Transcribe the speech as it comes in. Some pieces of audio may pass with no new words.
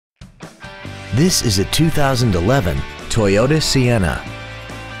This is a 2011 Toyota Sienna.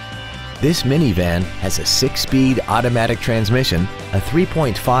 This minivan has a 6-speed automatic transmission, a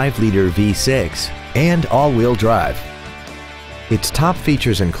 3.5-liter V6, and all-wheel drive. Its top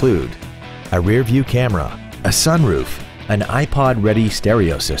features include a rear-view camera, a sunroof, an iPod-ready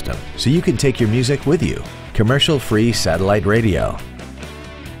stereo system so you can take your music with you, commercial-free satellite radio,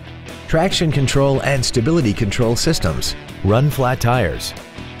 traction control and stability control systems, run-flat tires,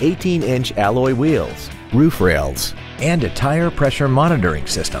 18-inch alloy wheels, roof rails, and a tire pressure monitoring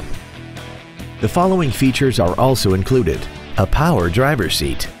system. The following features are also included: a power driver's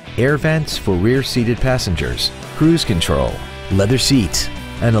seat, air vents for rear-seated passengers, cruise control, leather seats,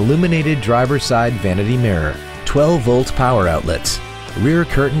 an illuminated driver's side vanity mirror, 12-volt power outlets, rear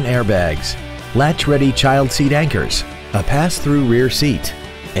curtain airbags, latch-ready child seat anchors, a pass-through rear seat,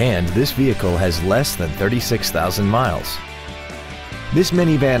 and this vehicle has less than 36,000 miles. This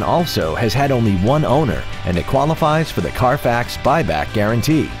minivan also has had only one owner and it qualifies for the Carfax buyback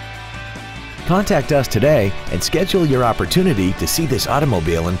guarantee. Contact us today and schedule your opportunity to see this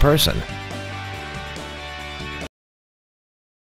automobile in person.